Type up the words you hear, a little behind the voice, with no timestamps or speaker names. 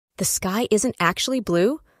The sky isn't actually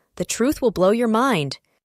blue? The truth will blow your mind.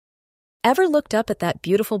 Ever looked up at that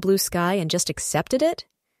beautiful blue sky and just accepted it?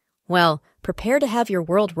 Well, prepare to have your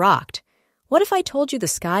world rocked. What if I told you the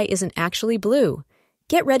sky isn't actually blue?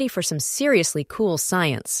 Get ready for some seriously cool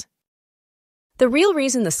science. The real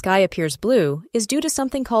reason the sky appears blue is due to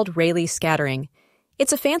something called Rayleigh scattering.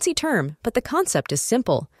 It's a fancy term, but the concept is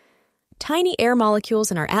simple. Tiny air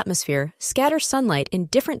molecules in our atmosphere scatter sunlight in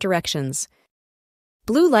different directions.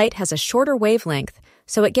 Blue light has a shorter wavelength,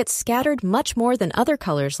 so it gets scattered much more than other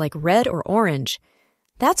colors like red or orange.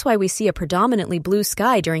 That's why we see a predominantly blue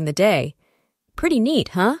sky during the day. Pretty neat,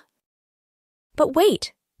 huh? But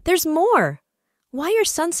wait, there's more! Why are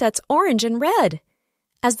sunsets orange and red?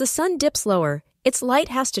 As the sun dips lower, its light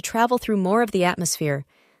has to travel through more of the atmosphere.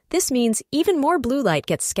 This means even more blue light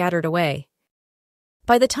gets scattered away.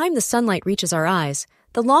 By the time the sunlight reaches our eyes,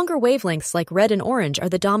 the longer wavelengths like red and orange are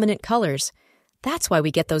the dominant colors. That's why we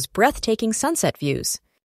get those breathtaking sunset views.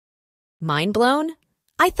 Mind blown?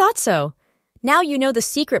 I thought so. Now you know the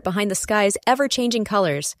secret behind the sky's ever-changing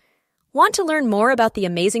colors. Want to learn more about the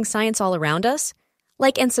amazing science all around us?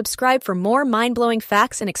 Like and subscribe for more mind-blowing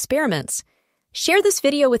facts and experiments. Share this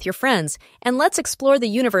video with your friends, and let's explore the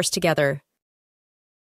universe together.